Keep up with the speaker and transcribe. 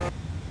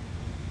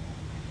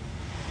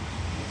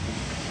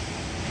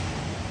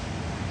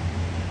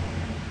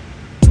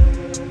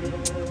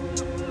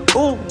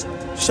Ooh,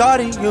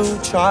 shawty, you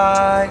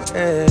try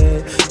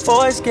it.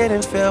 Voice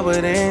getting filled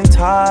with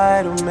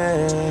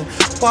entitlement.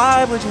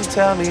 Why would you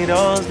tell me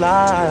those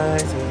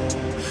lies?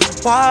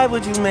 Why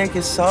would you make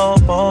it so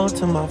bold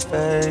to my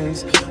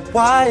face?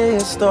 Why are your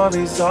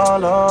stories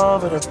all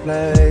over the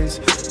place?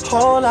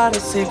 Whole lot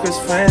of secrets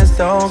friends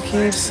don't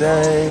keep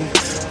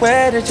safe.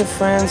 Where did your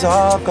friends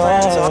all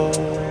go?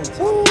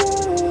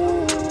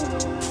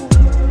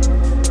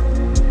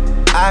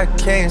 I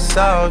can't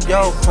solve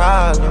your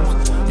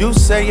problems. You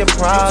say your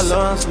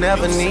problems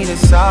never needed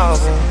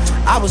solving.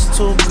 I was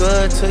too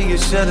good till you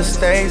should've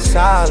stayed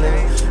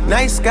silent.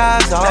 Nice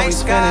guys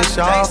always finish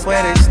off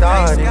where they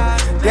started.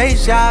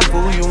 Deja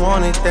vu, you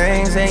wanted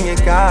things and you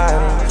got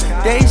it.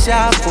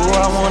 Deja vu,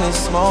 I wanted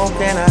smoke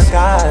and I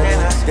got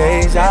it.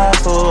 Deja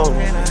vu,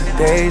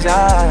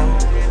 deja.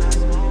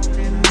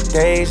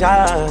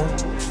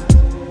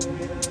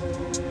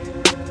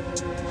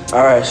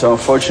 Alright, so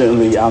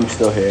unfortunately I'm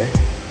still here.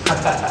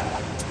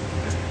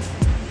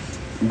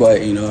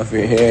 But you know, if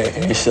you're here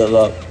and you're still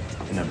up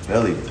in the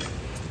belly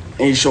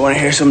and you just want to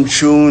hear some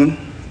tune,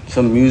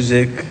 some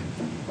music,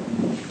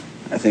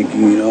 I think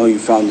you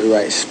found the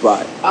right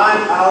spot.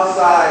 I'm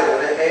outside of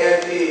the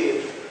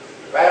AFD,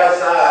 right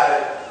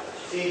outside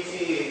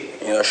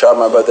TT. Shout out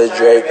my brother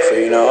Drake for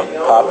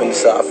popping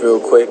this off real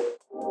quick.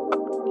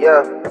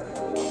 Yeah.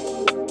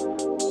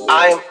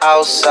 I'm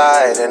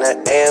outside in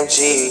an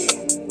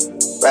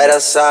AMG, right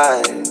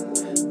outside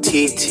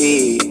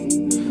TT.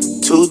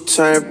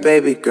 Two-turn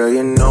baby girl,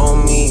 you know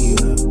me.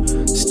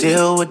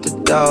 Still with the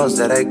dolls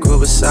that I grew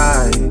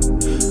beside.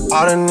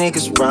 All the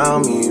niggas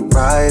around me,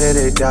 right till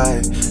they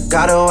die.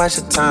 Gotta watch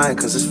the time,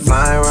 cause it's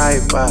flying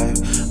right by.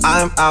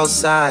 I'm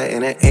outside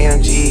in an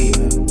AMG,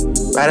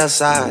 right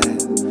outside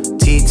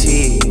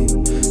TT.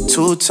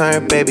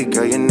 Two-turn baby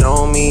girl, you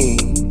know me.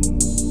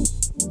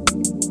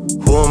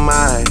 Who am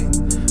I?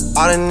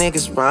 All the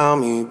niggas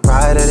around me,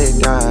 right till they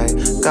die.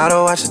 Gotta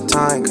watch the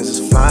time, cause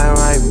it's flying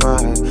right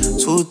by.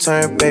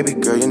 Two-turn baby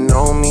girl, you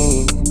know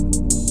me.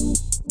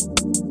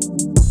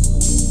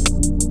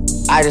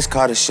 I just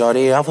caught a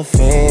shorty off a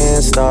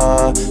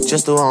Finsta.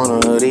 Just threw on a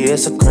hoodie,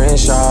 it's a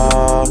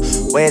Crenshaw.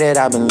 Way that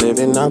I've been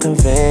living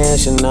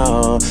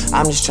unconventional.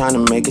 I'm just trying to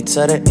make it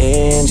to the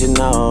end,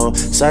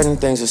 Certain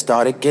things have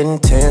started getting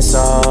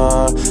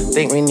tenser.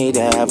 Think we need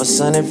to have us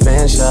an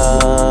adventure.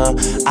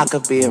 I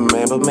could be a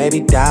man, but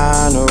maybe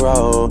down the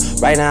road.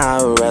 Right now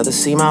I would rather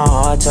see my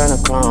heart turn to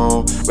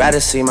chrome. Rather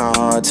see my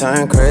heart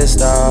turn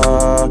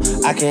crystal.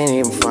 I can't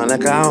even front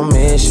like I don't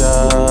miss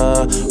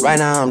ya. Right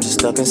now I'm just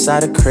stuck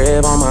inside the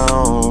crib on my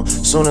own.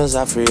 Soon as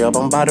I free up,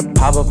 I'm about to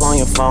pop up on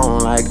your phone.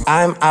 Like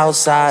I'm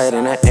outside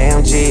in an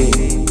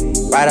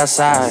AMG, right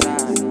outside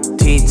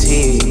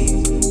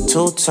TT.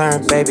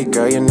 Two-turn baby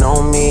girl, you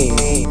know me.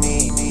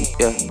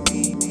 Yeah.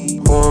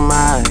 Who am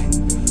I?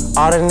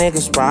 All the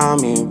niggas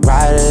around me,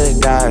 right till they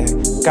die.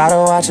 Gotta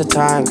watch the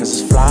time, cause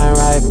it's flying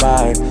right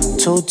by.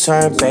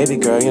 Two-turn baby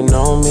girl, you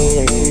know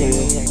me.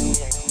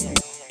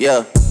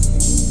 Yeah.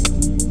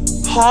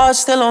 Heart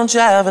still on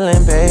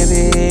javelin,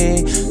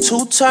 baby.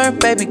 Two-turn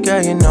baby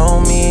girl, you know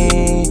me.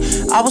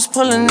 I was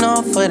pulling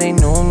up, but they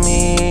knew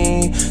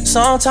me.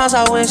 Sometimes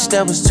I wish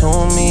there was two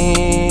of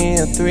me,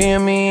 or three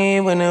of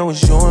me, when it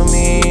was you and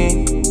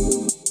me.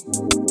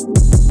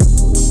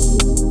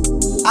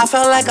 I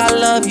felt like I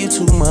love you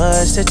too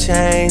much to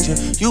change you.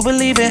 You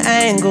believe in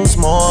angels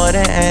more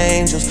than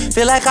angels.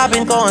 Feel like I've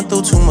been going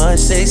through too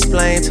much to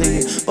explain to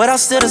you, but I'm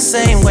still the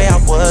same way I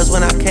was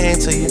when I came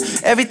to you.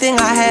 Everything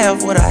I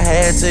have, what I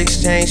had to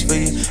exchange for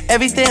you.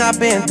 Everything I've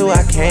been through,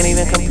 I can't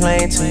even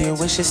complain to you.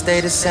 Wish it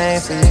stayed the same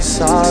for you,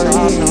 sorry.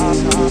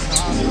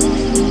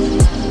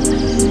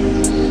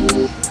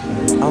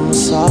 I'm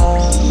sorry.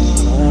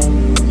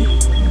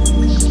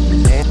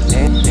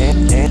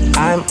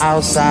 I'm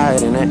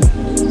outside in it.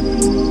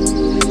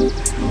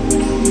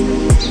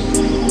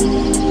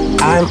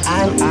 I'm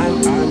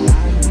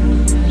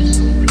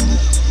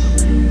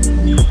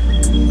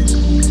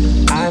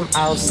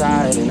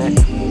outside in it.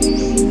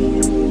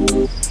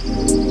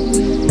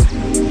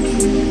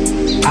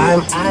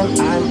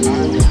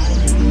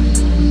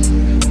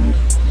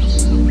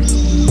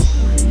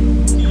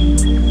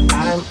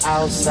 I'm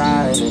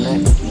outside in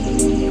it.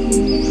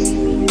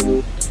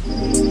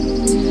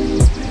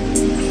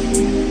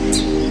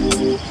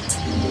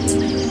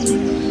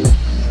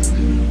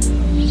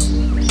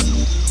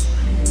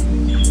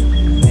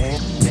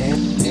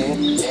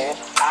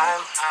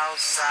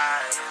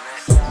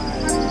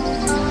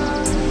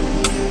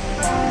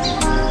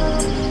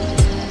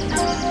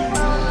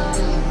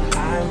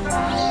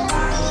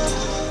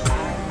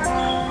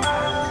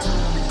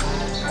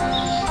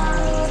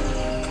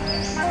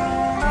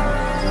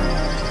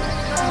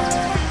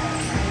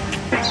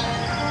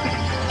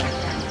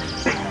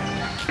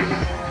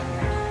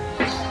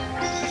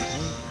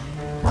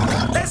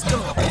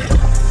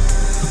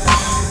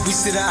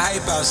 See the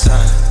hype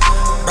outside,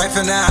 right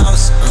from the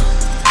house.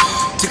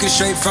 Took it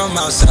straight from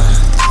outside,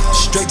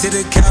 straight to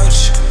the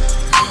couch.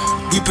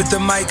 We put the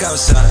mic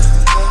outside,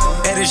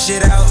 edit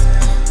shit out.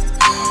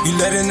 You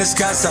letting the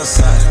scouts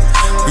outside.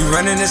 We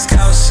running this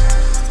house.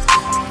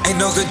 Ain't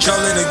no control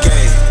in the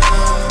game.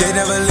 They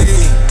never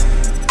leave.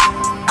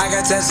 I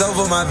got tats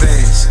over my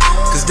veins,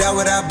 cause that's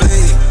what I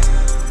bleed.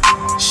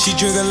 She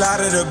drink a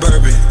lot of the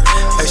bourbon,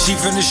 like she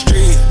from the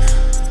street.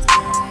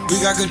 We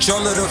got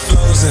control of the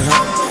flows in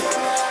her.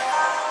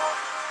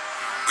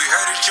 We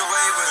heard that your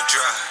wave went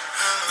dry.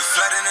 We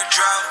flooding the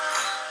drought.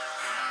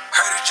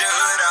 Heard that your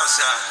hood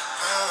outside.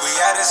 We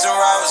added some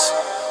routes.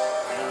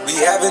 We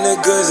having the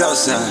goods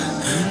outside.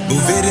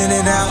 Move it in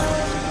and out.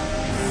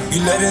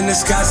 You letting the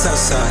scouts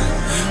outside.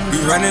 We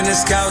running the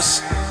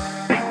scouts.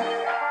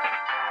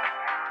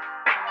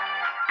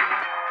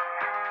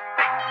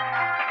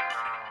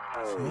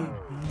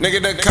 Nigga,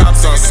 the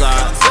cops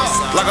outside.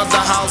 Lock up the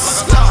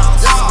house.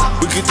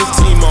 We keep the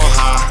team on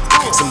high.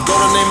 Some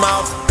gold in their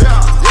mouth.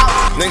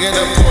 Nigga,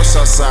 the Porsche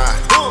outside.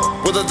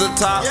 With at the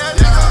top.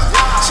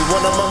 She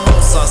one of my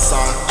most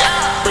outside.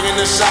 Bringing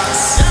the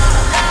shots.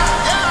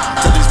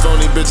 Tell these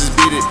phony bitches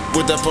beat it.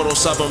 With that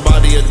Photoshop and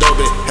body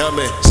Adobe.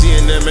 Helmet. She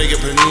in there making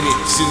panini.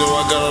 She know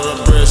I got all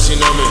the bread. She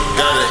know me.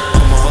 Got it.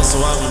 I'm a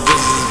hustle. I've been busy.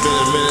 It's been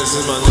a minute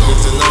since my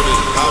niggas to know me.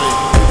 Howdy.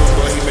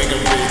 Boy, he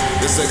making big.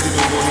 This like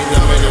people, boy, he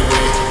not made a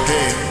way.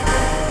 Hey.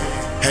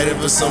 Headed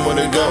for somewhere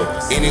to go.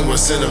 Anyone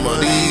cinema.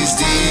 These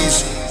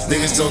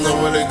niggas don't know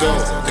where to go.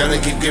 Gotta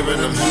keep giving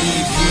them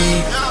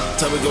heat.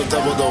 Time to go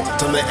double though.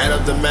 Time to add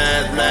up the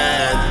mad.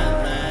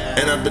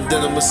 And I've been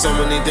dealing with so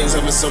many things,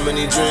 having so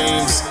many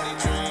dreams.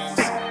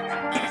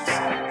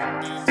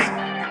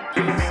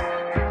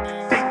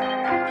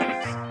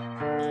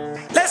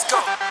 Let's go.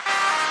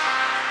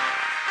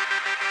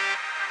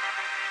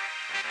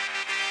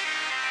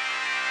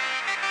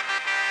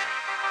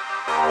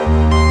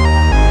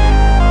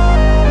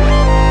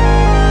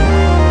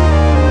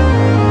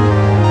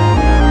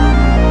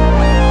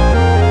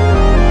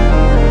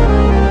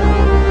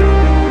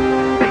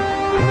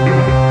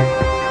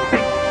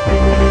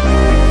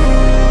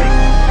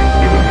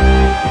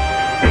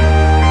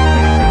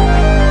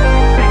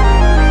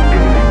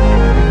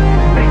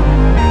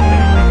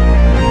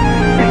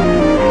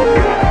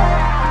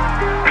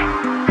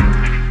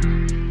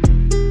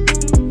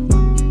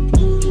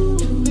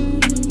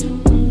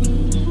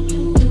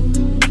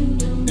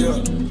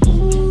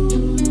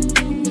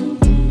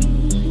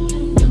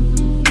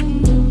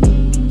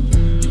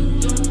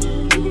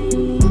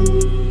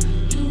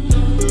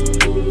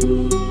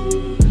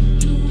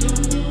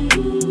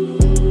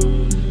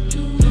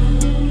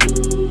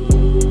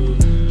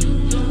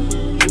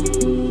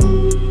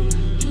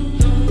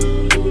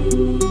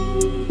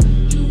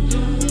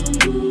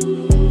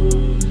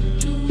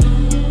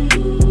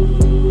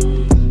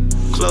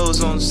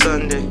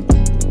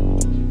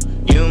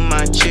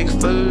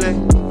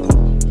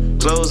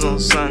 Close on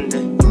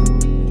Sunday.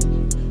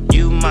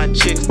 You my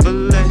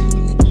Chick-fil-A.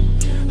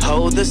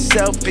 Hold the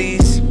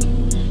selfies.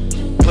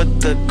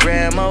 Put the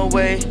gram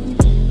away.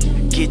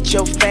 Get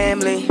your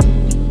family.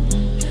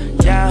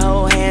 Y'all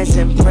hold hands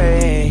and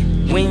pray.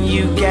 When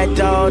you got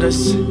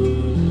daughters,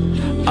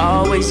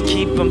 always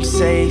keep them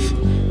safe.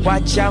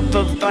 Watch out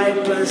for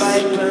vipers.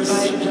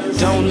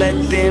 Don't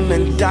let them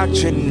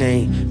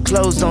indoctrinate.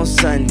 Closed on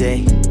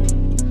Sunday.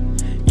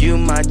 You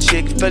my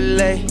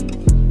Chick-fil-A.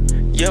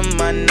 You're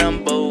my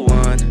number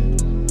one.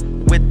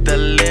 With the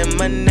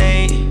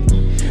lemonade.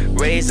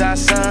 Raise our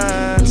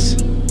sons.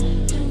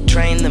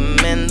 Train them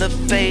in the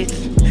faith.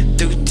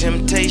 Through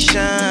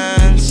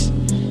temptations.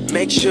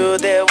 Make sure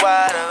they're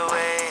wide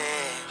awake.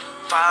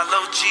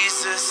 Follow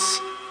Jesus.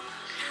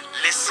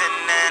 Listen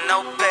and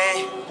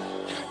obey.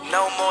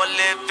 No more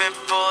living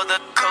for the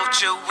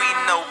culture. We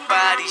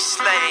nobody's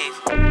slave.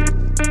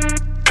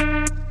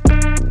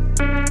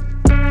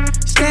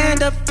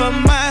 Stand up for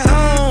my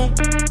home.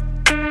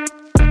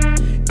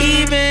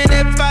 Even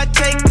if I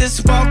take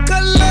this walk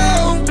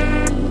alone,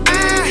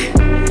 I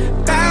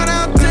bow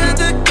down to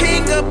the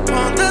King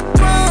upon the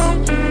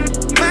throne.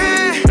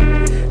 My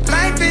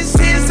life is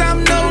his,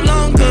 I'm no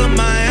longer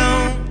my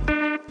own.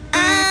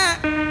 I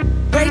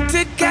pray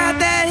to God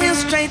that he'll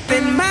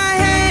strengthen my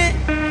hand.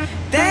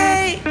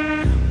 They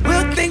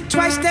will think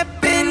twice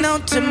stepping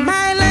onto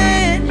my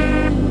land.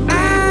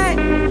 I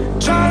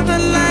draw the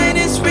line,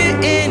 it's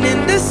written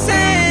in the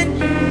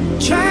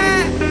sand. Try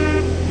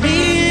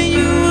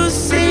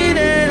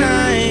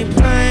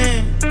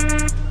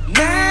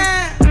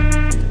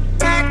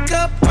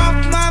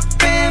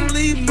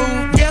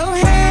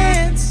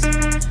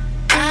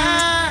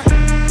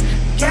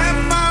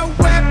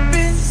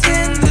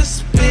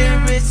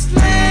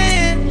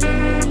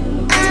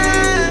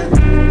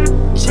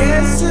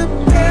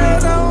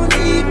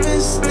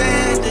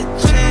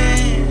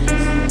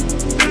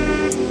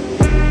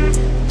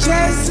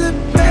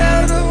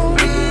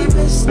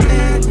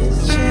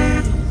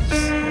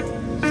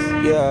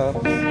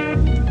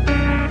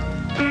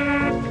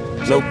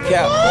no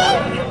cap,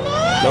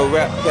 no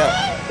rap cap.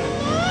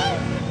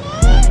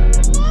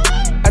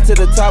 I took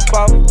the top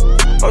off,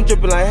 I'm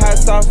dripping like hot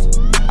sauce.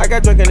 I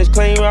got drunk in this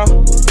clean raw.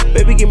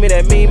 Baby, give me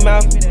that mean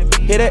mouth.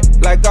 Hit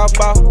it like golf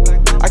ball.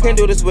 I can't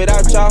do this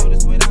without y'all.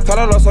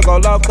 Carlos, I go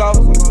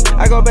loco.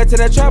 I go back to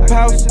that trap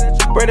house.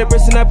 Bread the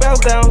bricks and that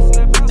belt down.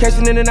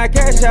 Cashing in and I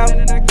cash out.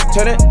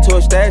 Turn it to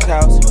a stash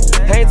house.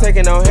 I ain't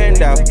taking no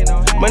handout.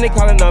 Money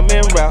calling, I'm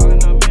en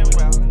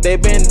route. They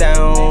been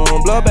down.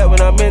 Blow back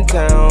when I'm in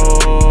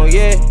town.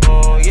 Yeah.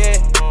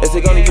 Is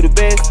it gonna you the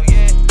best?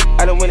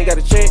 I done went and got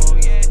a check.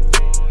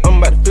 I'm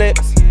about to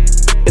flex.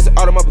 It's an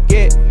autumn I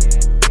forget.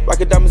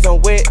 Rocket diamonds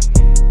on wet.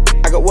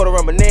 I got water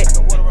on my neck.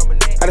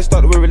 I just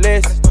started with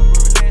less.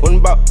 When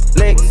about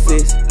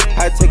Lexus,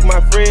 I take my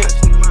fridge.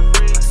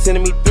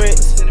 Sending me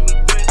threats.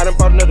 I done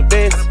bought another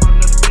vest.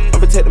 I'm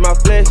protecting my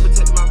flesh.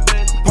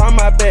 Palm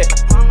my back.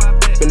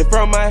 Been in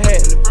front of my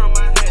head.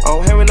 I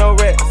don't have no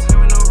rats.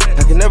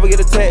 I can never get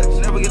a text.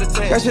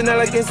 Got Chanel,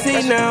 I can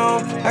see now.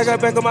 I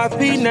got back on my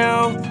feet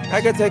now.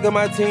 I can take on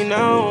my team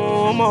now.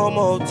 I'ma hold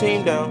my whole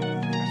team down.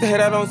 The head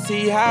I don't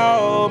see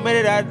how. Made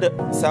it out the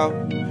south.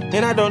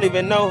 And I don't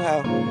even know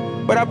how.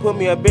 But I put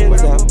me a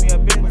Benz out.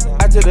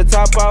 I took the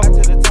top off.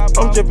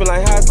 I'm dripping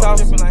like hot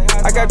sauce.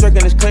 I got drunk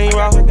in this clean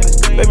raw.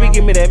 Baby,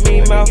 give me that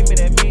mean mouth.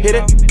 Hit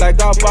it like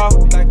golf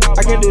ball.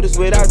 I can't do this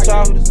without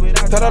y'all.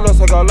 Thought I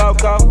lost, I go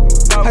loco.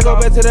 I go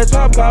back to the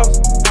trap house.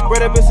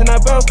 Bread that bitch and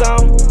that belt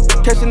down.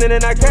 Cashing in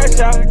and I cash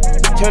out.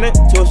 Turn it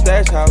to a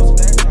stash house.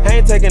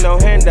 I ain't taking no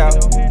handout.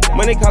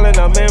 Money calling,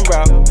 I'm en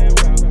route.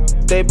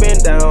 They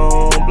been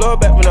down. Blow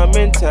back when I'm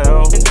in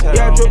town.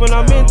 Yeah, I drip when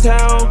I'm in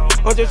town.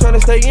 I'm just trying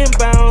to stay in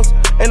bounds.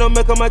 Ain't no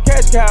milk on my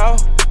cash cow.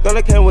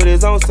 Dollar came with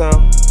his own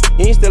sound.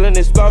 He ain't still in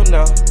his flow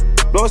now.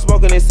 Blowin'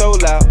 smoking it so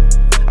loud.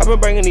 I been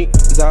bringing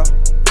these out.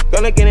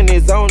 Gonna get in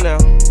his zone now.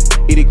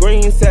 Eat a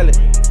green salad.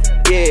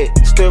 Yeah,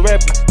 still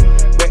rapping.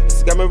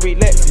 Rex got me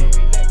relaxing.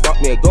 Bought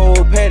me a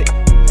gold paddock.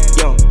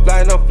 Young,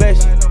 flying on flesh.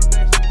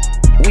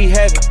 We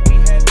have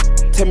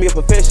it. Tell me a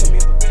profession.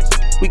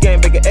 We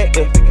game back and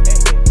active.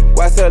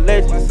 Why sell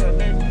legends?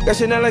 Got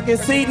Chanel, I can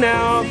see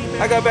now.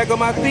 I got back on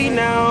my feet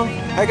now.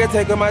 I can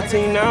take on my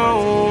team now.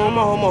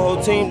 I'ma hold my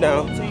whole team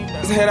down.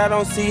 This head I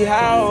don't see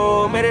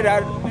how. Made it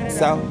out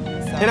south.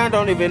 And I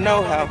don't even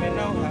know how.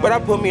 But I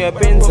put me a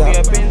Benz out.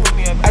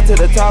 I took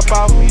the top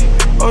off.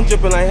 I'm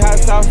dripping like hot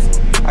sauce.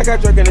 I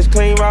got drunk in this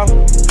clean raw.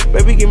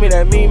 Baby, give me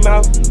that mean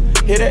mouth.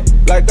 Hit it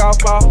like golf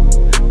ball.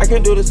 I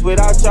can't do this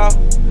without y'all.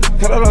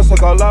 Carlos, I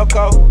go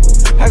loco.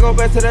 I go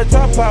back to that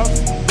trap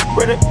house.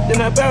 Bread it,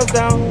 then I bounce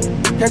down.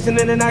 Cashing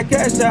in and I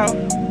cash out.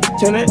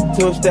 Turn it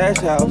to a stash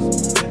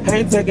house. I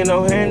ain't taking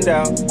no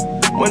handout.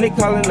 Money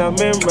calling, I'm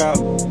en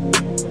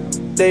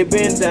route. They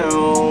been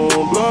down.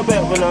 Blow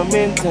back when I'm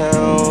in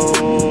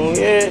town.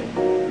 Yeah.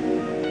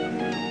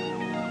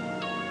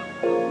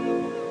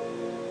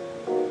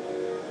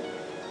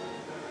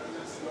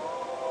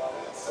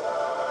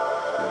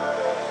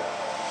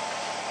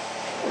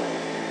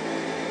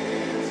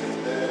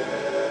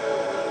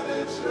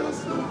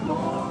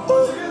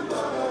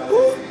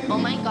 Oh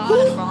my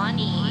God,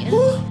 Ronnie.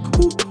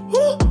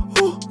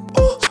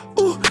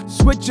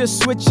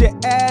 Switch your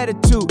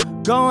attitude.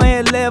 Go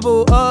ahead,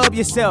 level up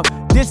yourself.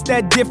 This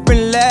that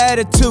different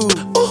latitude.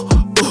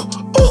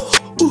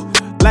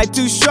 Life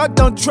too short,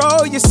 don't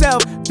troll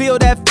yourself. Feel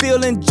that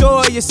feel,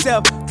 enjoy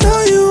yourself.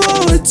 Girl, you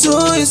owe it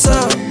to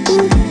yourself.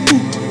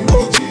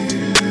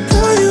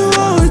 Girl, you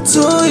owe it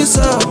to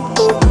yourself.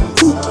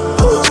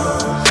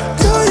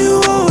 Girl,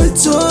 you owe it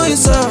to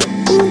yourself.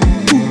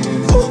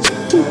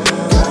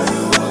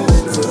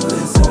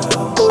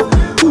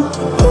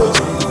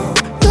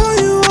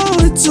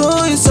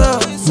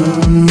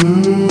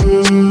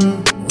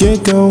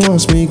 Gecko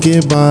wants me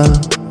get by.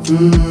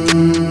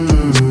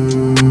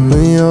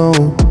 We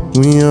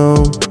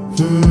on.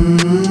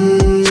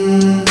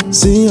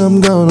 See,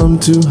 I'm gone, I'm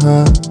too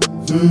high.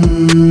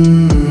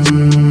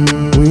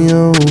 We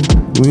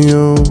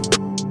on.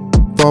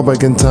 Fall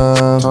back in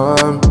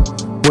time.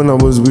 When I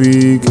was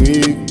weak.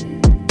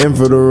 In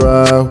for the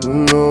ride. Who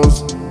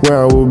knows where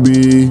I will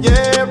be?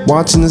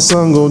 Watching the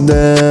sun go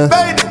down.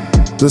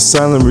 The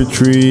silent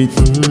retreat.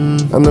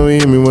 I know you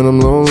hear me when I'm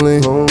lonely.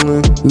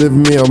 Lift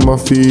me off my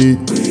feet.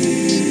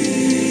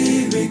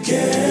 We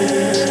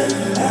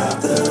begin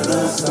after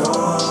the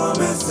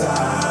storm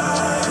inside.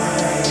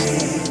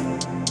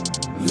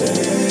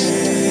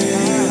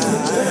 Live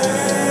the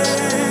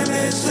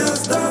it's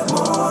just the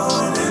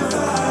morning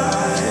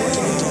light.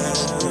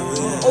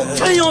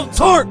 Okay, I'm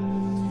tart.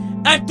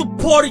 At the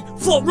party,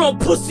 fuck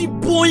round pussy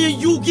boy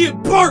and you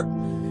get burnt.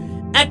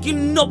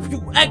 Acting up, you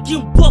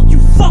acting buff, you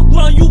fuck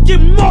round, you get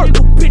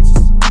murdered.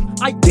 Bitches,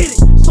 I did it,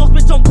 sauce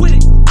bitch, I'm with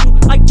it.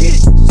 I did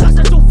it, shots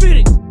that don't fit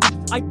it.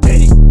 I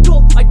did it,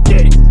 yo, I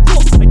did it, yo,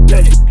 I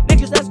did it.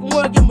 Niggas asking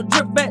where I get my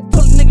drip back.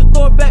 Told the nigga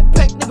throw it back,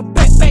 pack, nigga,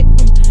 back.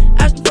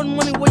 Asking for the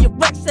money where your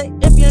rack say.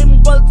 If you ain't my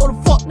brother, throw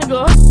the fuck,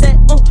 nigga, hush that.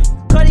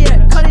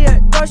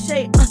 Cartier,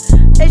 Dorche,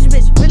 Asian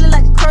bitch, really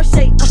like to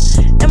crochet.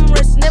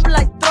 Emirates, never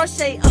like throw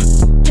shade.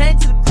 Came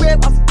to the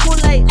crib off the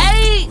Kool-Aid.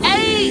 Ayy.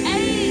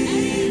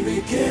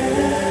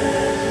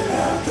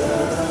 After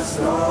the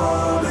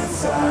storm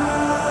inside,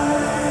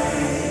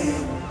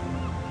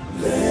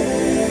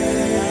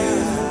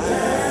 live,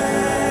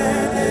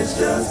 and it's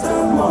just a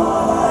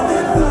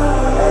morning light.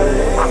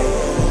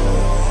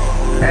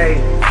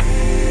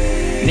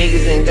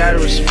 Niggas ain't gotta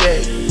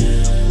respect,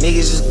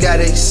 niggas just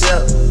gotta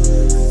accept.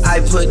 I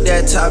put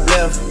that top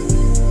left,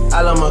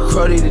 I love my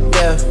Crody to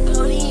death.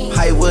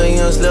 Hype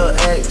Williams, Lil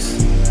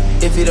X.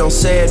 If he don't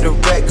say it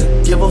direct,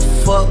 could give a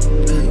fuck.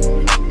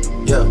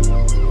 Yeah.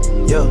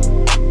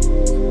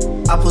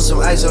 I put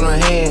some ice on her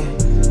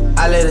hand,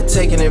 I let her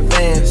take in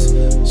advance.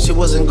 She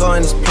wasn't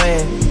going as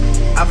planned,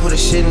 I put her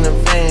shit in the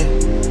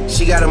van.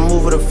 She gotta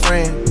move with a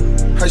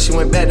friend, heard she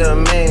went back to a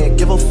man.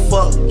 Give a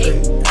fuck.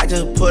 I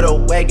just put a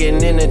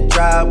wagon in the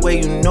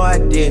driveway, you know I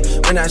did.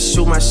 When I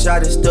shoot my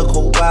shot, it's the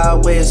cold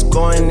wild way it's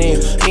going in.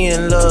 Me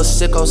and Lil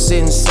Sicko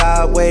sitting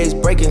sideways,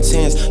 breaking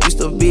tens. Used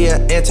to be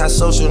an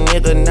antisocial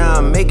nigga, now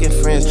I'm making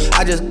friends.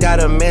 I just got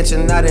a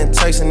mansion out in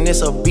Turks and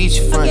it's a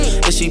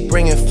beachfront. If she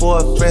bringing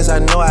 4 friends, I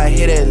know I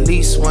hit at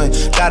least one.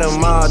 Got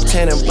them all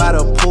tanning by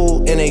the pool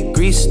and they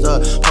greased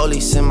up.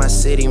 Police in my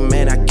city,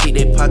 man, I keep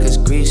their pockets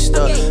greased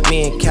up.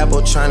 Me and Capo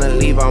tryna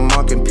leave our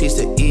marking piece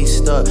to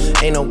Easter.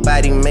 Ain't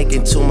nobody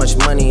making too much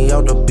money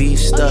out the beef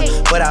stuff.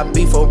 But I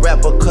beef a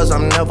rapper cause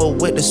I'm never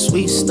with the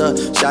sweet stuff.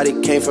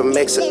 Shawty came from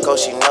Mexico,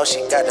 she know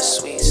she got the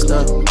sweet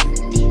stuff.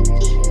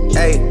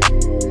 Hey,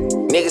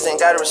 niggas ain't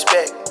gotta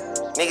respect,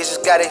 niggas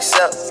just gotta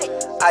accept.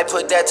 I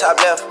put that top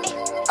left,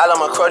 I love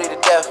my Crody to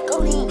death.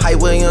 Hype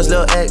Williams,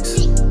 Lil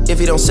X. If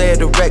he don't say it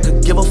direct,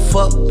 could give a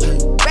fuck.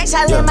 Racks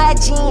all in my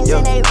jeans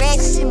and they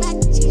racks in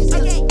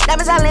me.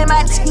 Diamonds all in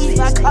my teeth,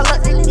 I call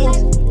up the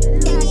lens.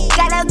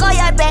 Gotta go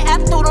your back, I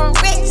threw them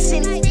racks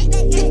in it.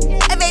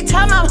 Every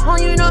time I'm home,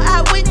 you know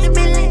I went to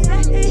Billy.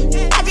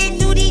 I just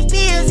do these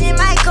pills in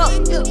my cup.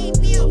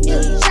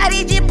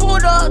 Shawty just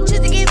pulled up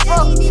just to get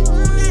fucked.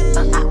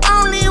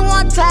 I only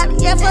want top,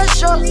 yeah for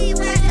sure.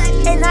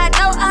 And I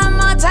know I'm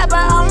on top, but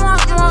I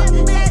want more.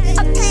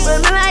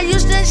 Remember I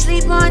used to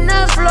sleep on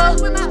the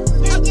floor.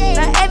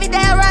 Now every day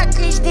I rock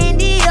Christian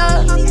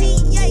Dior.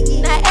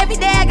 Now every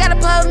day I gotta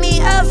put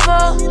me up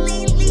for.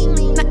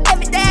 Now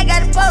every day I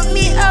gotta put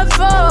me up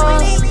for.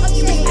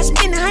 I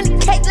spent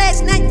 100K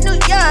last night in New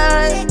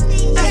York.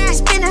 I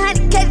spent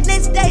 100K the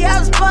next day I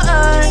was born.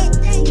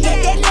 Yeah,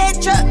 that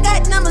little truck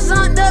got numbers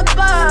on the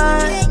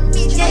board.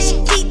 Yeah, she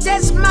keep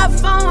texting my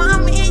phone,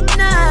 I'm in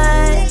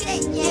nuts.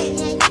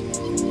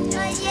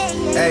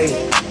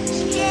 Hey,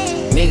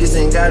 niggas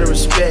ain't gotta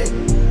respect,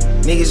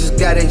 niggas just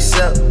gotta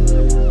accept.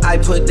 I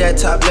put that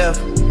top left,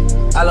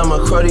 I love my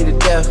Crody to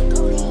death.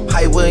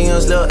 Hype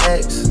Williams, Lil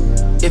X.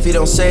 If he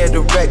don't say it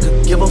direct,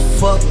 could give a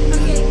fuck.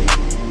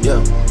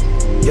 Yeah.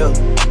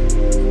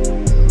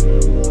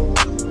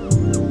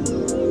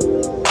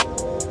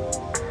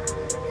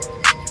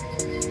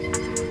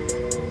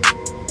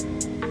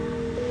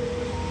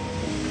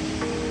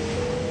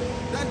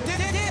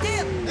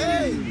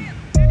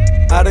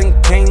 I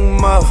done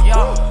came up,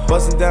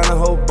 bustin' down the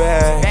whole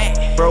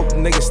bag. Broke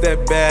nigga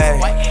step back.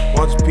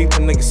 Want your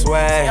people nigga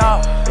swag.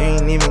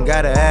 Ain't even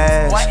gotta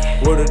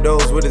ask. What are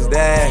those with his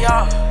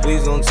dad?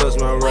 Please don't touch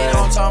my rap.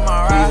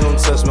 Please don't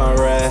touch my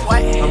rap.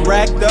 I'm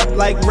racked up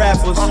like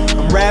rappers.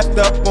 I'm wrapped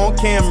up on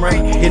camera.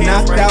 Get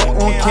knocked out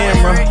on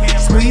camera.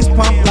 Squeeze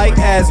pump like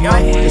asthma.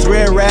 It's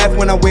rare rap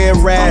when I wear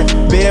rap.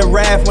 Bare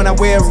rap when I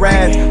wear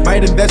rap.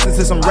 Might invest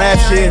into some rap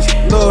shit.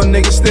 Little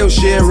niggas still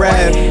share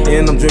rap.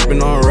 And I'm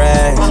drippin' on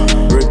rags.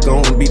 Rick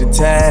gon' be the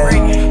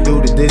tag.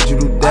 Do the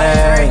digital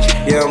dash.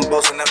 Yeah, I'm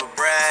boastin', never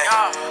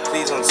brag.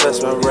 Please don't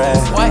touch my rap.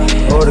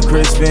 Or the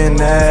Crispin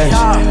Nash.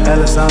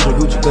 Alessandra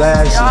Gucci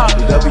glass.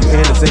 The W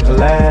in the single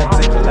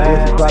last.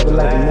 Drop it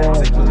like a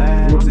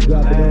man. If you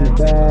drop it in the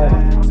bag,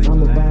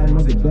 I'ma buy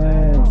another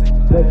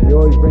bag. Plus you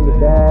always bring it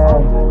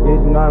down. Yeah,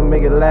 you know I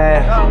make it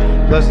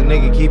laugh. Plus a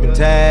nigga keepin'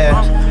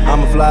 tabs.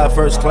 I'ma fly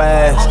first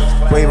class.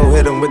 Quavo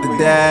hit him with the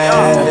dash.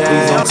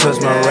 Please don't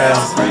touch my rap.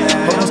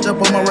 Hold on, step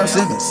on my Ralph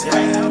Simmons.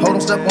 Hold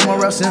on, step on my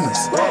Ralph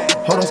Simmons.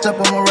 Hold on, step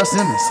on my Ralph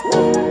Simmons.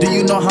 Do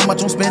you know how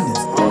much I'm spending?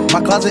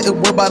 My closet, it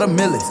worth about $1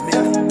 million.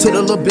 Took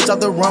the little bitch out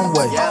the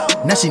runway.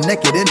 Now she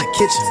naked in the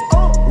kitchen.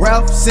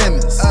 Ralph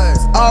Simmons.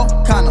 All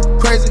kind of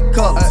crazy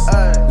colors.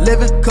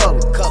 Living color.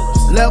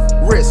 Left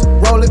wrist,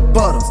 roll it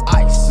butter.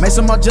 Ice. Make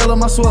some Margiela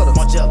my sweater.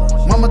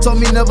 Mama told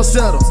me never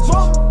settle.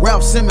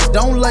 Ralph Simmons,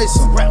 don't lace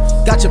him.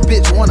 Got your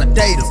bitch, wanna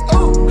date him.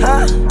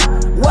 Huh?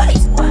 Wait,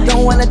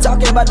 don't wanna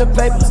talk about the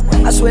paper.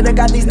 I swear to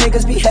God, these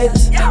niggas be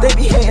haters. They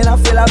be hating, I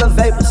feel all the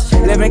vapors.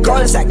 Live in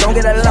cul-de-sac, don't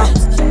get along.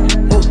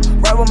 Ooh,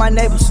 right with my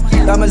neighbors.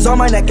 Diamonds on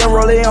my neck and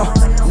roll it on.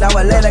 Now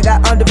I later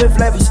got underbit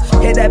flavors.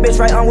 Hit that bitch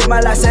right on with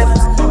my lightsaber.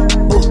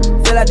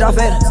 Ooh, feel like Darth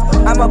Vader.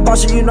 I'm a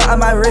boss, you know I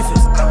might riff it.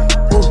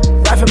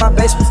 Ooh, life in my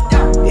basement.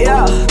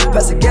 Yeah,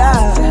 pass the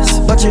gas,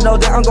 but you know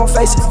that I'm gon'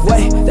 face it.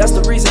 Wait, that's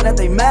the reason that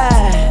they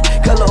mad.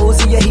 Color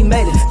Uzi, yeah, he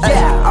made it.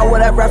 Yeah, I wear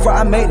that rapper,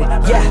 I made it.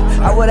 Yeah,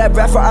 I wear that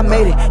rapper, I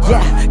made it.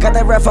 Yeah, got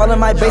that rap all in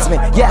my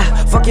basement. Yeah,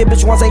 fuck your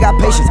bitch once, I got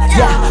patience.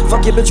 Yeah,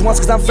 fuck your bitch once,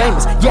 cause I'm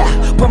famous. Yeah,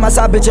 put my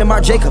side bitch in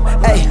Marc Jacob.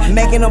 Ayy,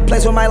 making a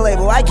place with my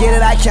label. I get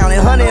it, I count it,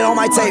 100 on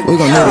my table. We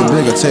gon' need a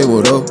bigger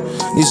table though.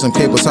 Need some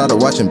cable tied to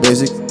watching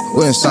basic.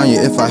 Wouldn't sign you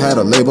if I had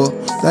a label.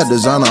 That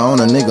designer on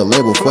a nigga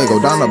label.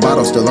 Fuego down the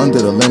bottle, still under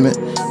the limit.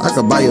 I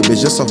could buy a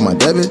bitch just off my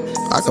debit.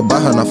 I could buy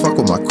her, not fuck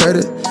with my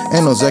credit.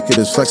 Ain't no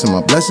executives flexing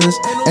my blessings.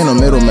 Ain't no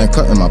middleman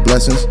cutting my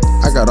blessings.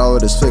 I got all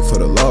of this fake for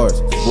the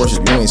Lords.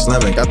 Worship, you ain't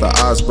slamming. Got the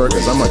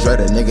Osburgers. I'ma try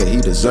that nigga, he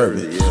deserve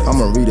it.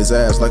 I'ma read his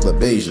ass like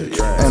LaBeija.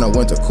 And I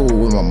went to cool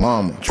with my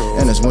mama.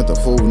 And this winter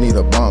food need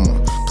Obama.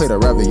 Play the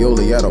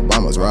ravioli at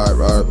Obama's. Ride.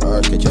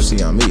 Can't you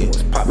see I'm me?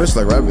 Rich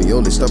like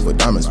ravioli stuffed with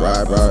diamonds.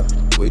 Ride.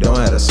 We don't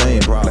have the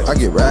same problem. I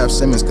get Rap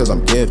Simmons cause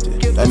I'm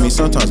gifted. That means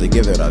sometimes I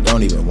give it, I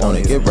don't even want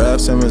it. Get Rap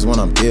Simmons when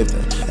I'm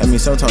gifted. That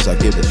means sometimes I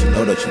give it, you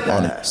know that you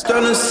want it.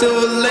 Sterling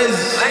silver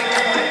lasers.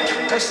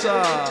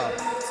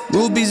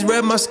 Rubies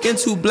red, my skin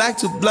too black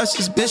to blush.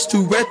 This bitch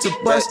too red to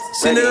bust.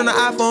 Send it on the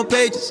iPhone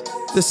pages.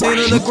 The same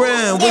on the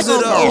gram.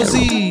 Wizard of OZ.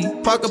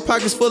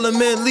 Pockets full of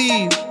mint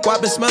leave.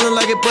 Wiping smelling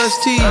like it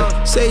brushed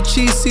teeth. Say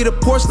cheese, see the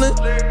porcelain.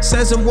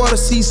 Sands and water,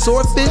 see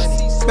swordfish.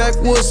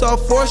 Backwoods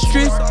off 4th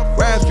Street.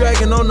 Rap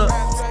dragging on the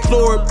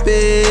floor,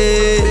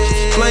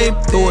 bitch. Flame,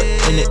 throw it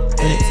in it.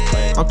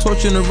 I'm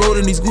torching the road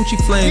in these Gucci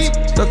flames.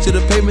 Stuck to the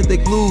pavement, they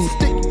glued.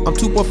 I'm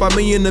 2.5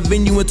 million in the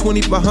venue and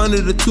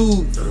 2,500 a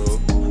tube.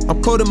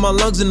 I'm cold in my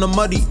lungs and I'm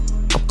muddy.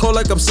 I'm cold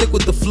like I'm sick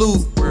with the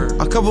flu.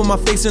 I cover my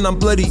face and I'm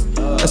bloody.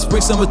 That's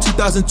spring summer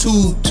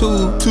 2002.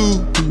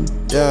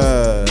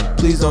 Yeah,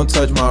 please don't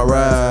touch my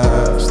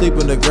rap. Sleep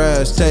in the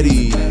grass,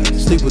 Teddy.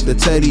 Sleep with the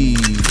Teddy.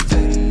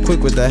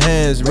 Quick with the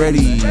hands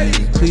ready.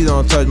 Please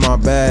don't touch my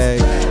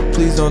bag.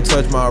 Please don't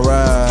touch my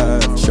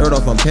rap. Shirt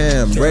off, I'm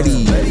Pam,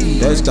 ready.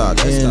 Desktop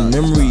in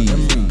memory.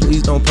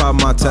 Please don't pop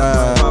my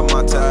tab.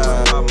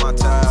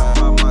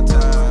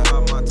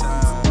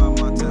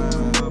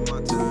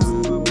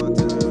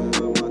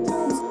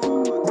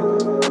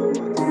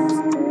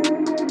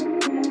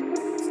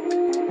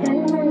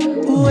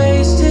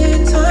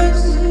 Wasted time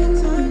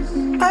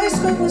I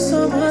spent with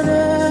someone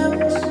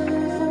else.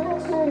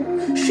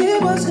 She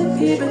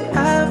wasn't even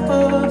half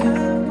of you.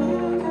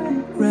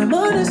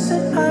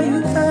 Reminiscing how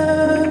you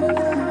felt.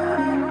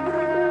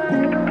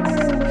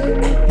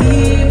 And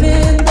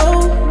even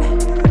though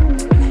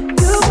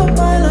you put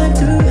my life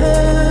through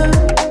hell,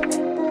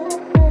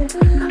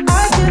 I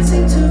can't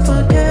seem to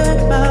forget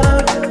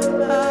about you.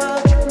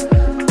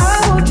 I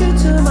want you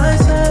to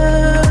myself.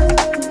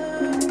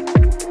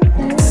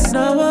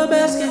 Now I'm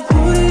asking,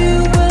 who do you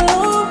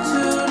belong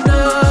to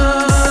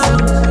now?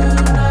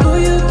 Who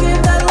you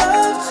give that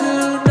love to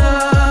now?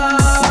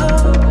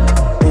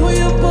 Who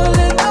you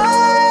pulling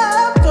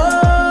up for?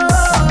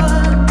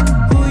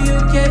 Who you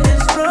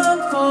getting strong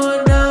for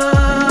now?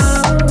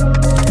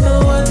 The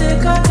one that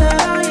got that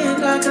I ain't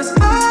got, 'cause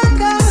I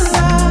got a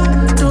lot.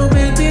 Don't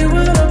make me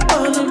run up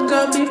on them,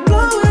 got me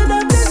blowing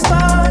up this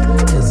spot.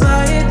 'Cause I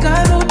ain't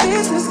got no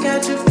business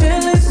catching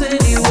feelings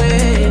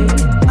anyway.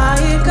 I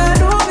ain't got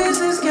no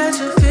business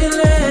catching feelings.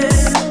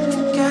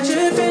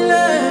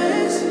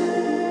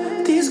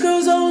 These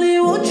girls only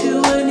want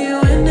you when you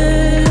in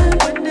it.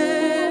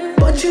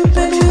 But you've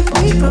been with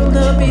me from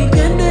the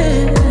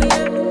beginning.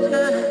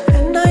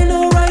 And I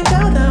know right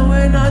now that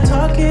we're not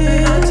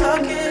talking.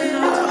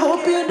 I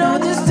hope you know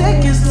this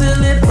dick is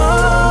still an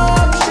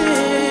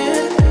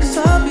option. 'Cause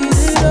I'll be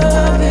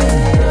loving.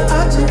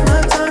 I took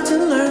my time to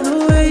learn the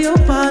way your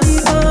body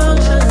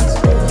functions.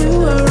 You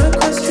were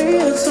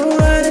equestrian, so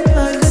ride it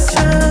like a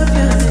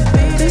champion.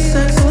 This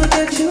sex will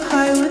get you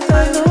high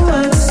without no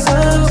other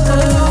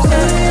substance. Who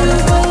you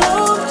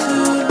belong to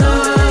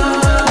now?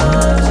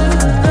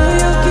 Who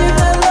you give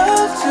that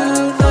love to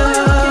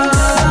now?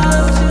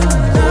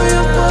 Who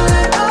you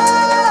pulling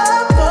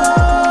up for?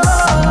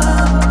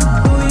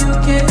 Who you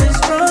getting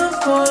strong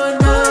for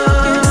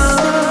now?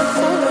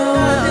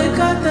 They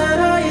got that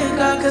I ain't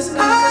got, 'cause I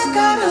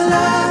got a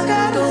lot.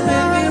 Don't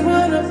make me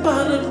run up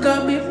on them, got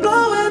me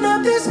blowing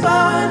up this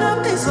bar.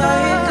 I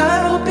ain't got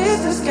no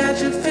business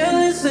catching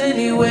feelings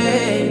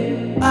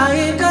anyway. I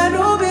ain't got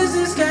no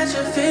business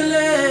catching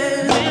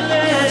feelings.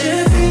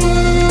 Catching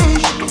feelings.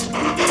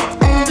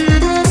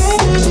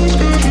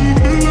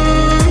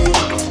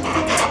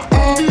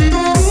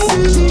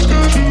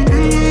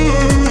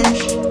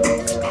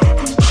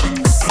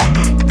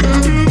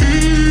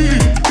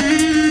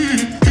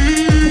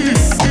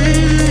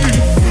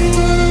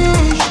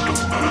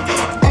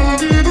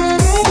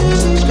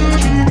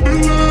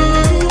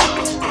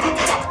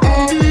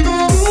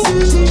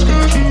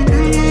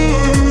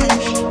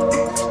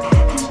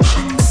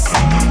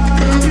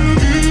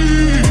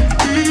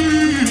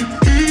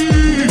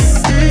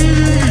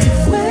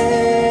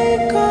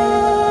 Wake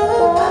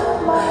up,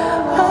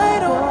 I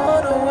don't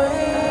wanna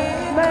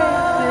wake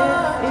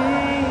up.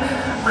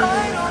 I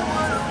don't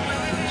wanna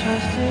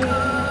wake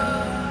up.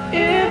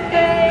 If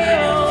they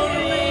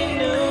only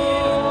knew.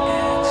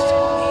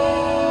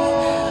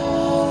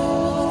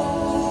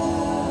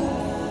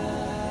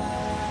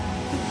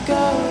 The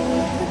girl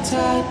with the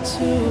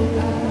tattoo,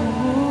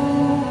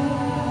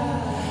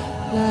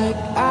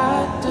 like I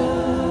do.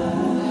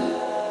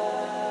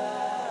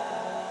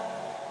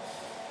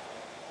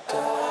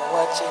 Doing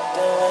what you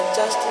doing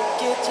just to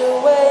get your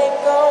way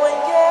going,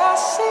 yeah, I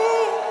see,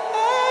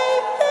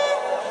 baby.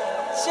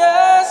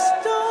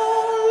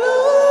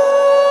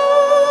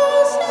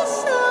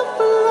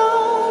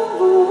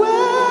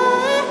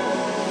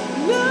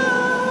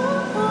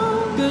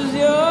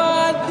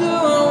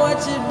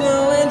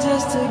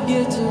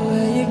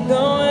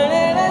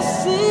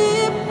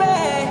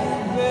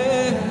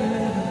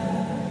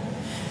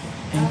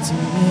 So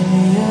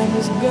many of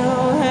us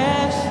gon'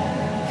 have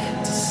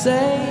to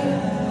say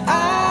I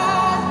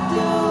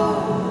do,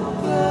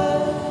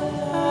 but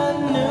I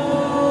knew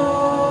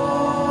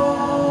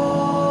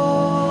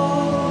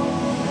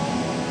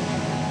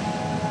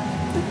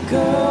the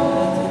girl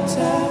with the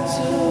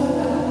tattoo.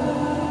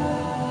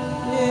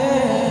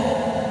 Yeah.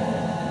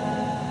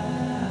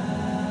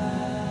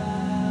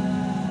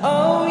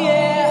 Oh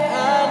yeah,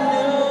 I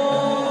knew.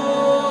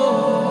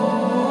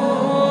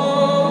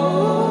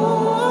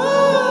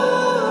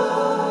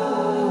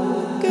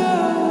 The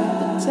girl with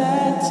the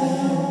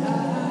tattoo.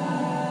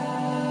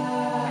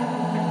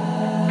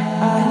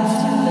 I used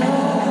to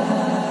know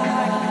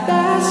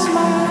that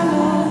smile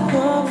on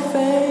her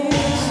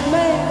face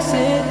makes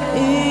it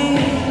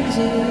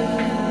easy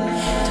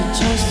to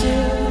trust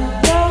you.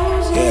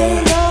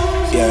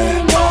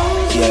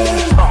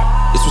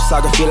 This what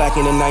Saga feel like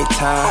in the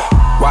nighttime.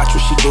 Watch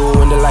what she do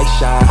when the light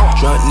shine.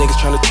 Drunk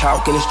niggas tryna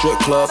talk in the strip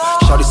club.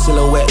 Shawty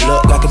silhouette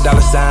look like a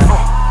dollar sign.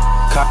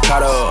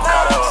 Caught up,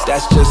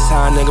 that's just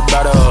how a nigga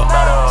brought up.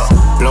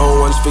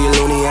 Blown ones for your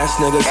loony ass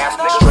niggas.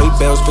 Straight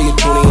bells for your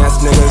toony ass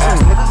niggas.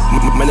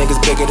 My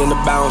niggas bigger than the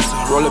bounce.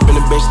 Roll up in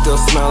the bitch,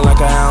 still smell like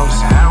an ounce.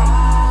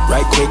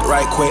 Right quick,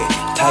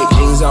 tight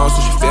jeans on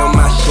so she feel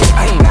my shit.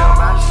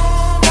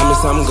 Tell me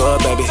something good,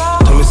 baby.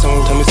 Tell me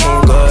something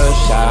good,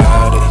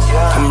 shout it.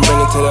 Come and bring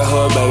it to the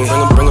hood, baby.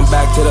 Bring it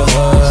back to the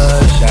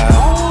hood, shout.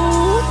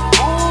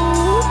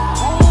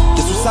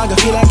 This what Saga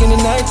feel like in the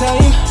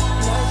nighttime.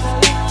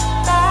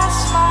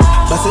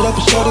 Bust it up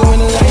and shorty when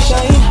the light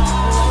shine.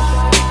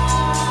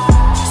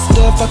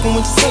 Still fucking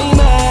with the same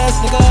ass,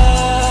 nigga.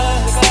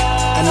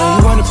 I know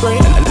you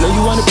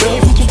wanna break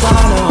from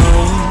Toronto.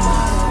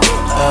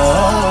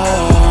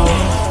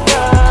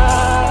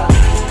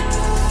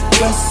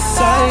 West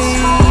side,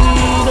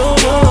 oh no,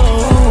 girl.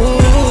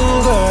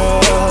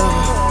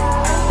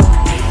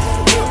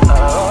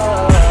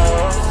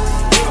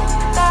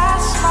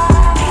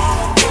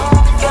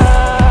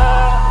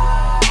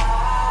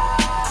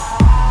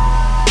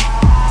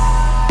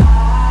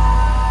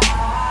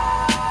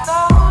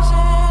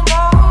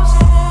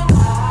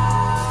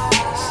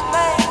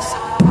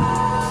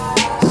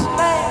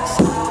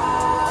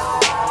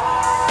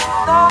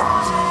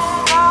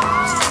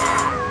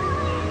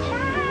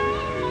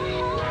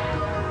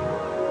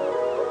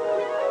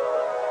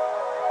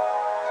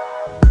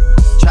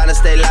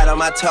 Stay light on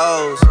my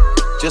toes.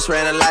 Just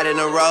ran a light in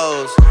the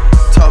rose.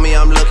 Told me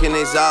I'm looking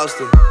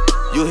exhausted.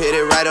 You hit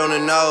it right on the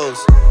nose.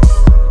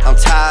 I'm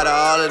tired of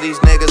all of these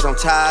niggas. I'm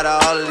tired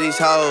of all of these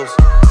hoes.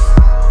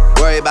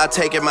 Worry about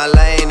taking my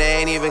lane. They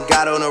ain't even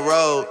got on the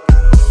road.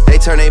 They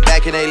turn their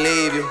back and they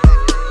leave you.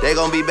 They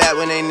gon' be back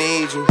when they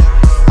need you.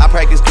 I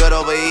practice good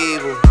over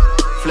evil.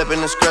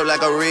 Flipping the script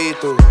like a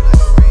read-through.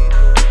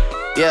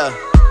 Yeah,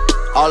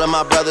 all of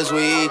my brothers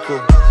we equal.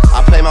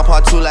 I play my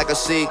part too like a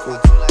sequel.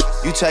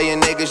 You tell your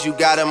niggas you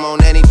got them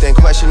on anything.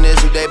 Question is,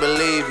 do they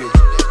believe you?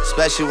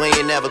 Especially when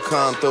you never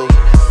come through.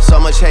 So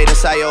much hate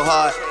inside your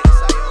heart.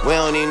 We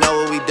don't even know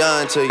what we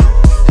done to you.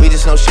 We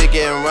just know shit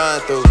getting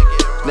run through.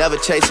 Never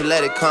chase it,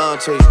 let it come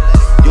to you.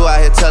 You out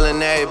here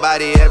telling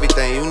everybody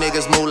everything. You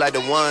niggas move like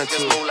the one, two.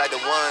 Just move like the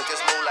one,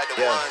 just move like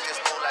the one,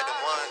 just move like the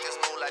one,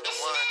 just move like the one, just move like the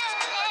one.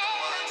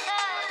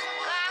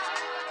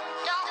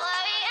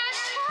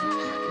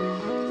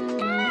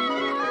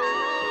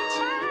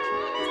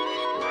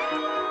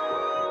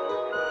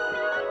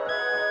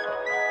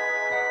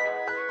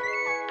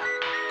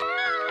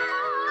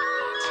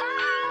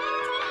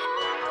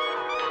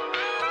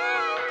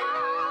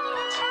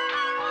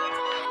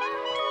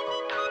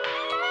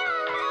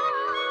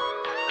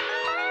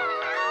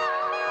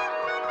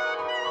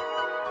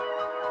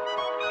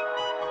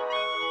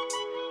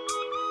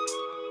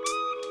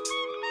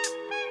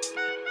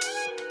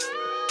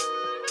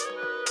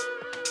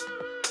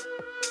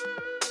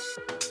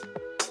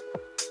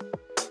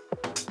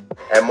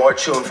 And more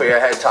tune for your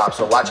head top,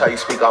 so watch how you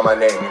speak on my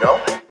name, you know?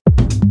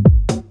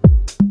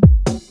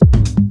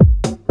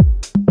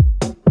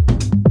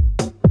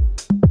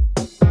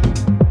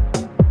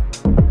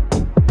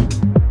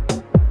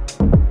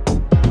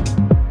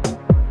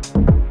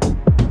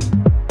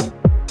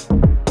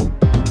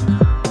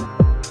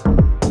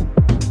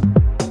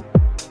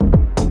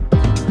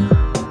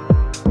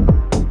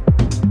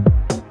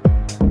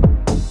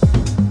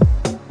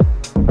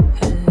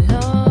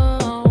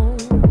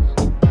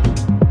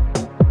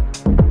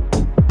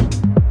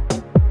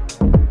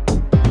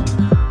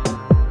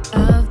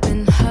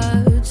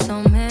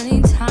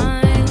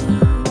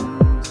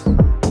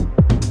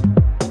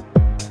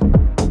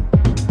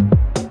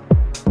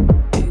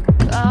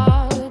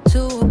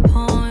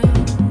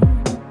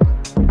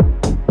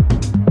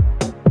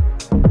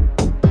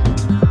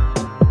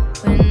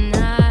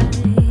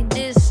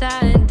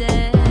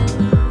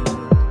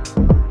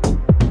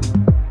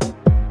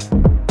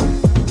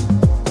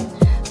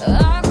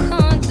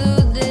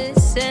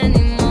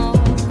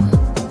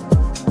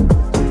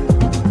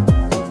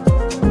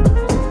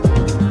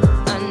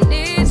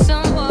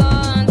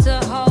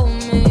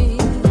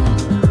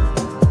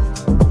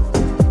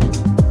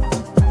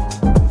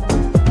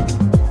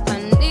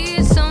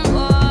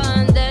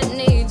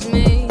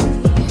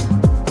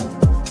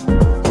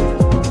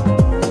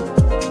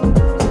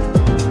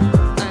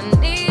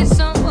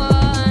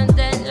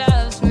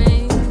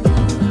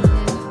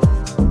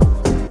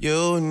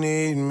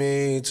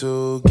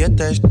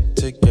 that shit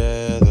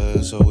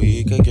together so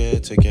we could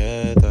get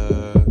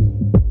together.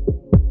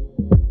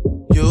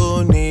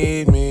 You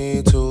need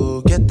me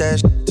to get that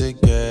shit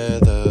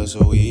together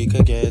so we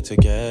could get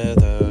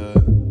together.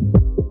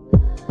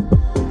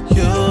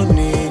 You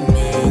need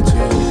me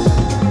to.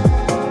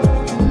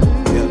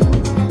 Yeah.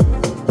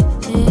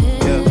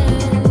 Yeah.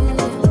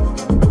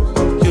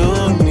 You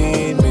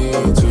need me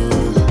to.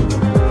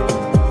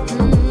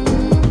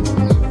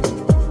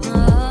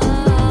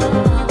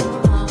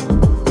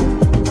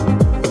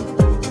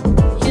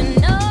 You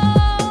know,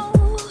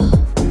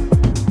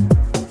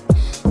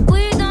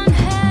 we don't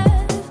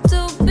have to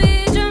be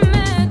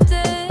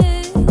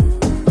dramatic,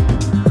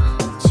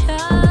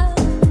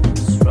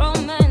 just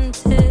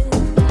romantic.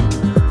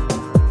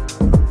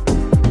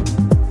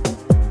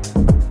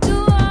 Do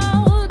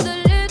all the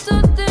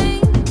little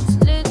things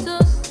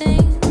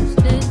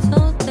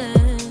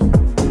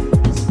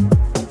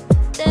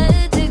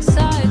that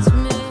excites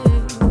me.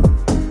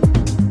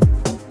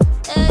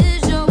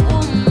 As your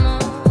woman,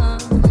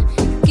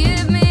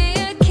 give me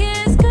a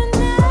kiss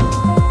goodnight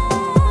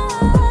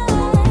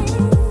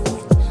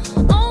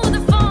over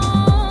the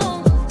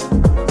phone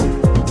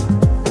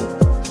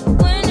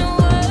when you're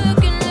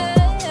working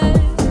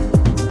late,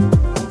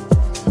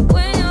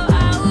 when you're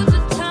out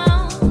of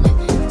town.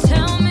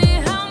 Tell me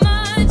how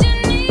much you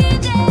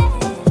need it,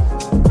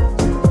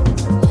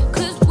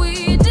 'cause we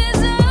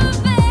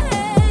deserve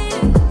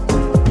it.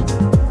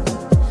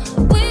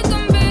 We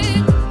can be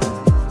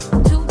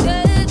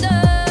together.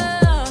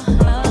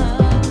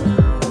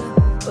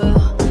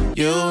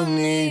 You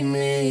need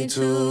me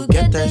to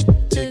get that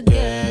shit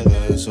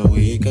together so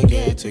we could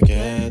get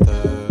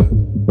together.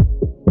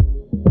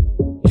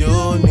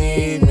 You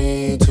need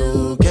me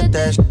to get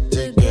that shit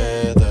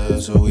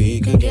together so we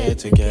could get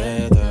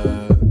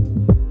together.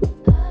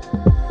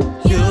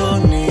 You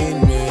need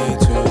me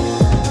to.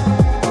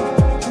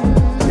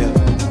 Yeah.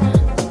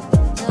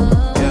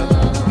 Yeah.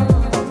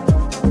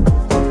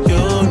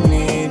 You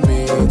need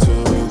me to.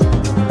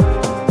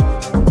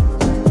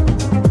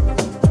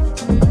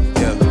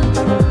 Yeah.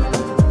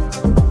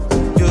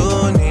 You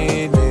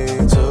need me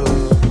to.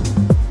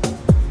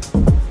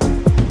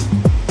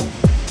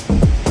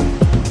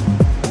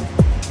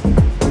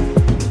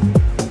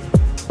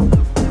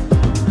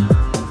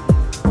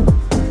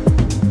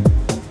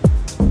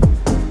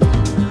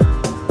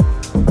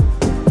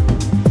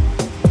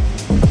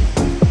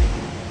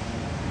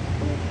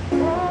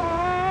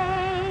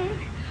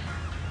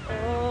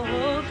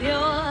 Of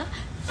your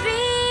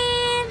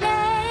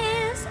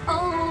feelings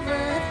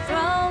overthrowing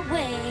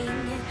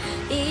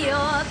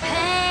your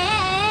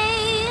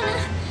pain.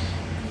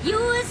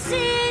 You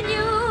sin,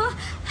 you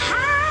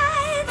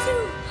hide to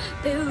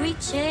be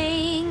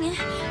reaching.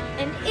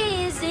 And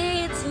is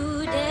it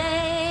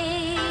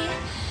today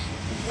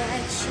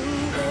that you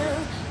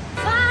will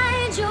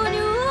find your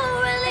new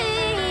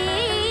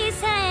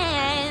release?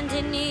 And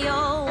in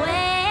your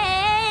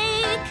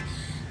wake,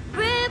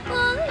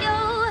 ripple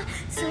your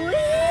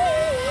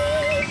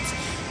sweet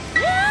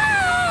flame.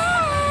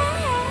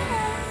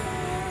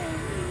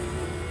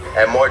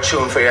 And more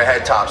tune for your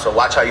head top, so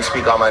watch how you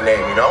speak on my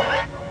name, you know?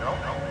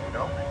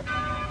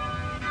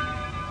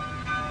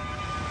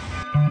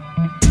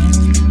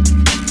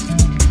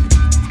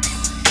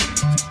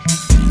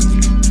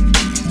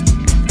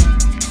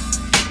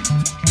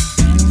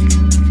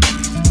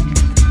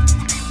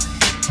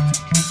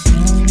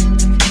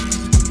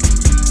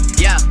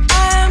 Yeah.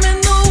 I am in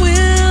the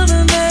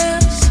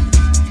wilderness.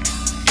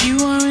 You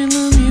are in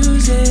the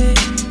music.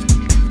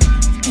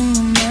 And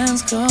the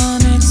man's gone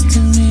next to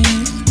me.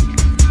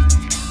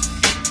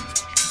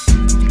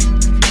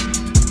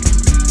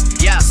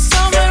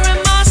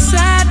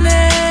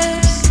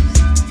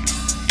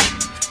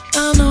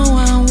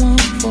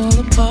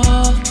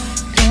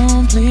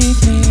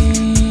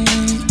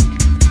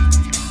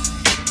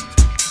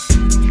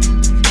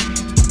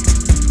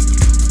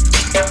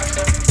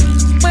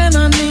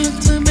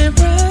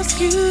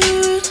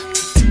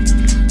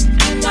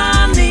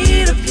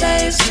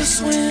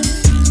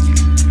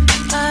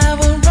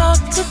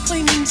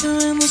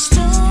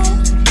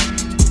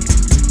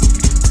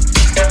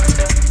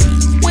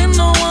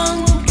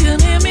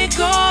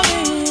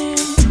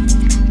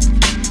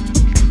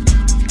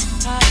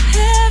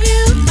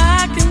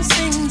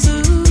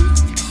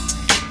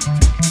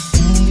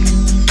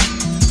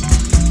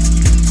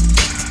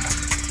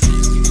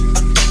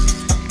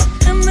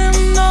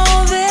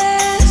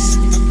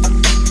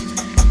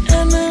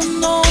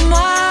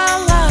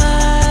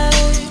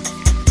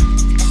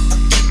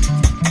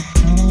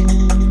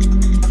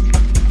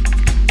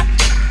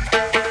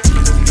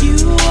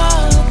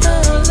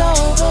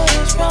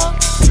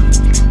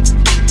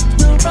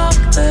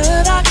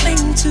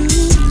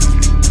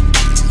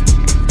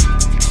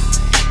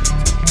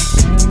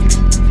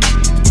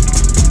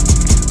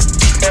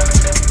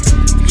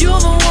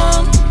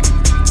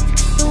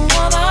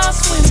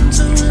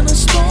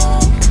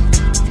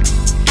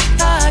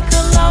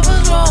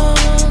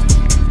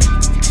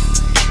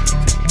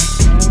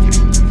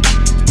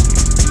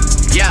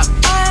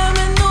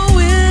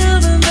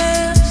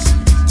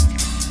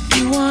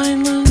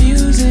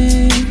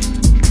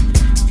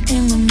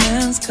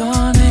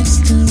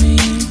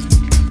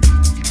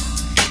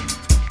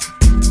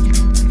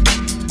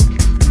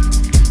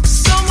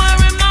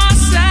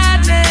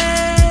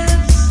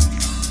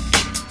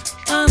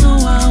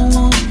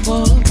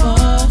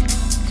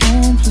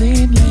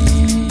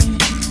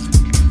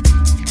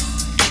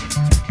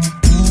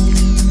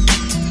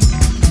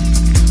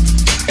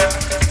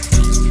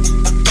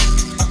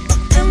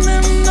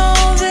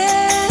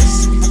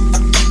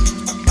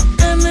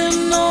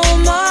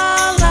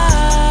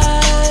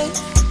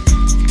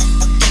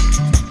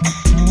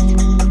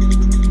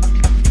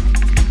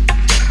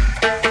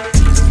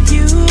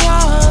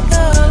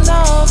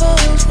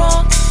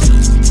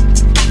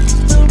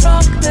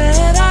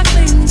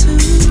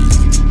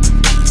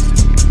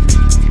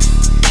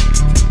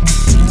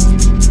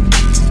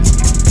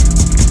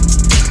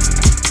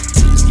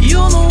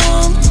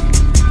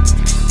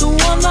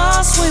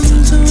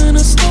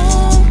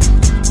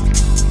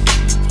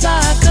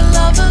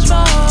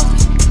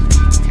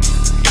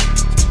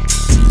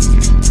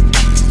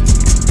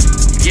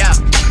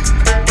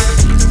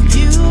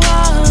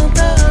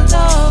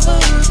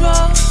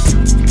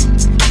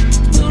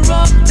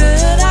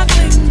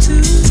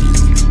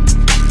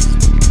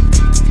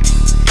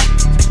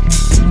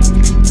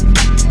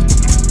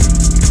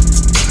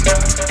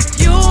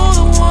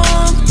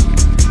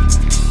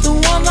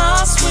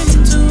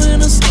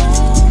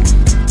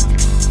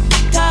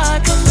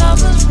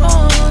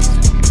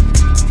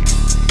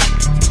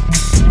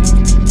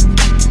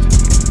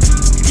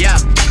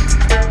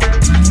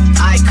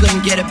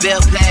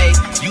 bill paid.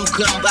 You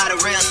couldn't buy the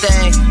real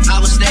thing. I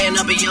was staying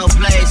up in your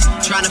place,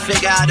 trying to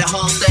figure out the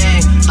whole thing.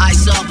 I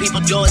saw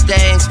people doing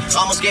things,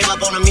 almost gave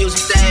up on the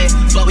music thing.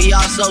 But we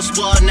all so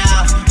spoiled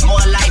now,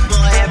 more life,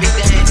 more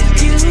everything.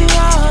 You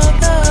are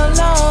the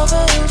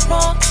lover's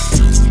rock,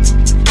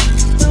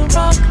 the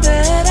rock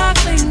that